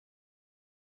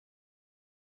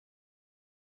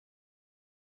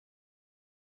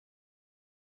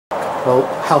Well,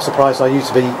 how surprised are you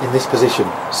to be in this position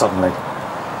suddenly?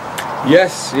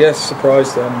 Yes,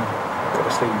 surprised.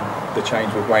 Obviously, the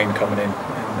change with Wayne coming in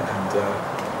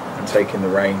and taking the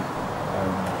reign.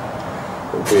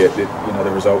 Albeit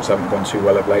the results haven't gone too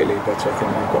well of lately, but I think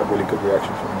we've got a really good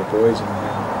reaction from the boys, and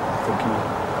I think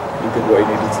he did what he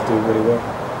needed to do really well.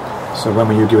 So when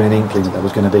were you given an inkling that there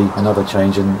was going to be another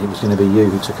change and it was going to be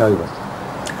you who took over?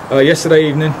 Yesterday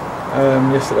evening.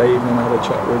 Yesterday evening I had a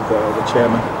chat with the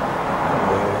chairman.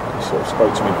 He sort of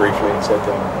spoke to me briefly and said,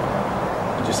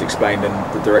 he just explained in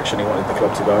the direction he wanted the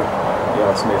club to go. He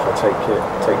asked me if I'd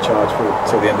take charge for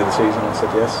till the end of the season. I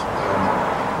said yes.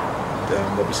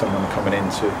 There'll be someone coming in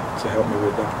to help me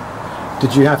with that.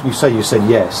 Did you have? You said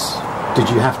yes. Did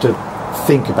you have to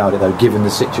think about it though, given the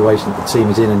situation that the team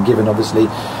is in, and given obviously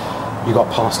you got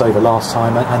passed over last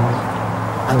time,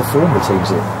 and the form the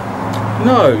team's in?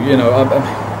 No,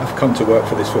 I've come to work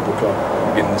for this football club at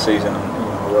the beginning of the season, and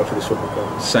I work for this football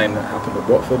club. It's the same that happened at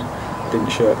Watford.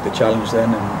 Didn't shirk the challenge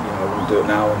then, and we'll do it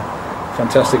now. And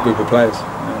fantastic group of players,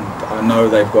 and I know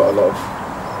they've got a lot of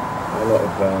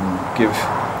give.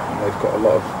 They've got a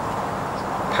lot of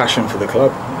passion for the club,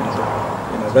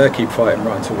 and they'll keep fighting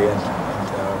right until the end.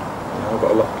 And I've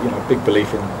got a lot, big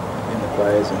belief in the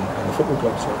players and the football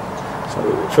club. So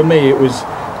for me, it was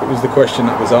the question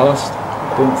that was asked.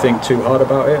 I didn't think too hard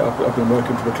about it. I've been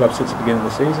working for the club since the beginning of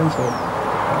the season, so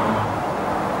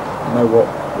I know what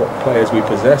players we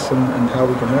possess and how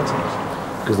we can hurt teams.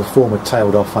 Because the form had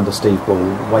tailed off under Steve Ball.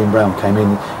 Wayne Brown came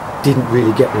in. Didn't really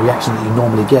get the reaction that you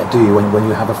normally get, do you, when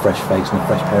you have a fresh face and a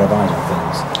fresh pair of eyes on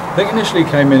things? I think initially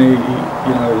came in, it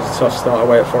was a tough start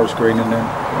away at Forest Green, and then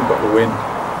we got the win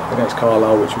against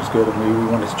Carlisle, which was good, and we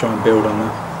wanted to try and build on that.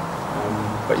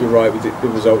 But you're right, the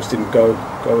results didn't go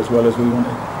as well as we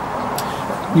wanted.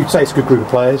 You'd say it's a good group of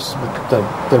players.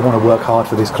 They want to work hard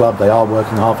for this club. They are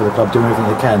working hard for the club, doing everything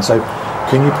they can. So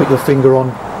can you put your finger on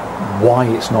why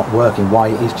it's not working, why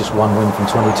it is just one win from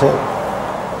 22?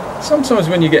 Sometimes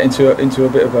when you get into a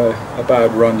bit of a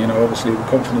bad run, obviously the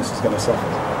confidence is going to suffer.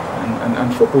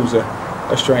 And football's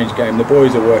a strange game. The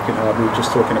boys are working hard. We were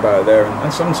just talking about it there.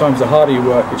 And sometimes the harder you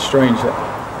work, it's strange that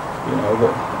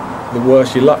the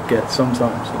worse your luck gets.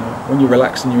 Sometimes when you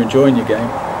relax and you're enjoying your game,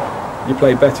 you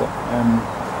play better.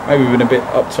 Maybe we've been a bit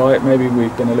uptight. Maybe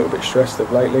we've been a little bit stressed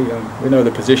of lately. We know the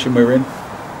position we're in,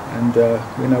 and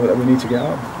we know that we need to get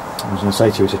out. I was going to say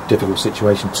to you, it's a difficult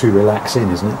situation to relax in,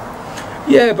 isn't it?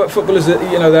 Yeah, but footballers, they're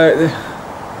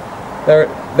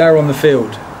on the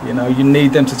field. You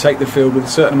need them to take the field with a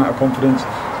certain amount of confidence.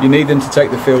 You need them to take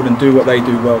the field and do what they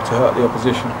do well to hurt the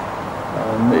opposition.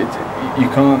 You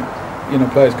can't,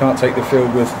 players can't take the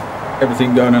field with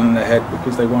everything going on in their head,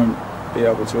 because they won't be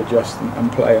able to adjust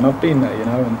and play. And I've been there,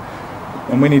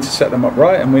 and we need to set them up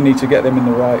right, and we need to get them in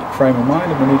the right frame of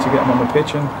mind, and we need to get them on the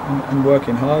pitch and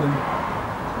working hard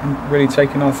and really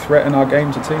taking our threat and our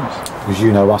game to teams. Because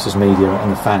us as media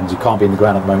and the fans who can't be in the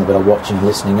ground at the moment but are watching and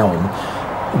listening on,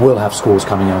 will have scores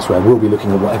coming elsewhere. We'll be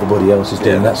looking at what everybody else is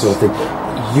doing, that sort of thing.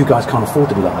 You guys can't afford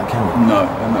to be like that, can you? No,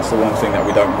 and that's the one thing that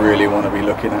we don't really want to be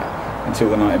looking at until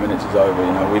the 90 minutes is over.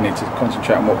 We need to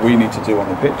concentrate on what we need to do on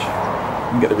the pitch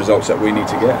and get the results that we need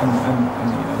to get, and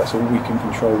that's all we can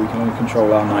control. We can only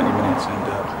control our 90 minutes, and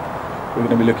we're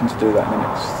going to be looking to do that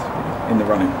in the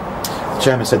running. The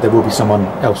chairman said there will be someone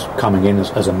else coming in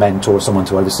as a mentor, someone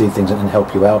to oversee things and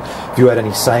help you out. Have you had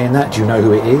any say in that? Do you know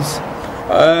who it is?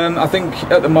 I think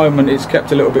at the moment it's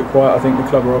kept a little bit quiet. I think the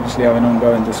club are obviously having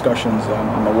ongoing discussions.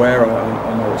 I'm aware,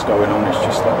 I know what's going on. It's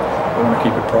just that I want to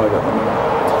keep it private at the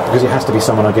moment. Because it has to be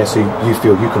someone, I guess, who you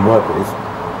feel you can work with.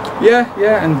 Yeah,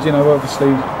 and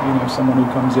obviously, someone who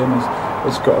comes in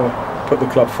has got to put the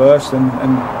club first, and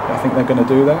I think they're going to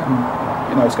do that.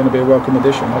 And it's going to be a welcome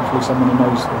addition. Hopefully, someone who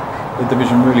knows the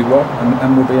division really well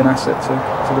and will be an asset to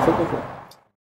the football club.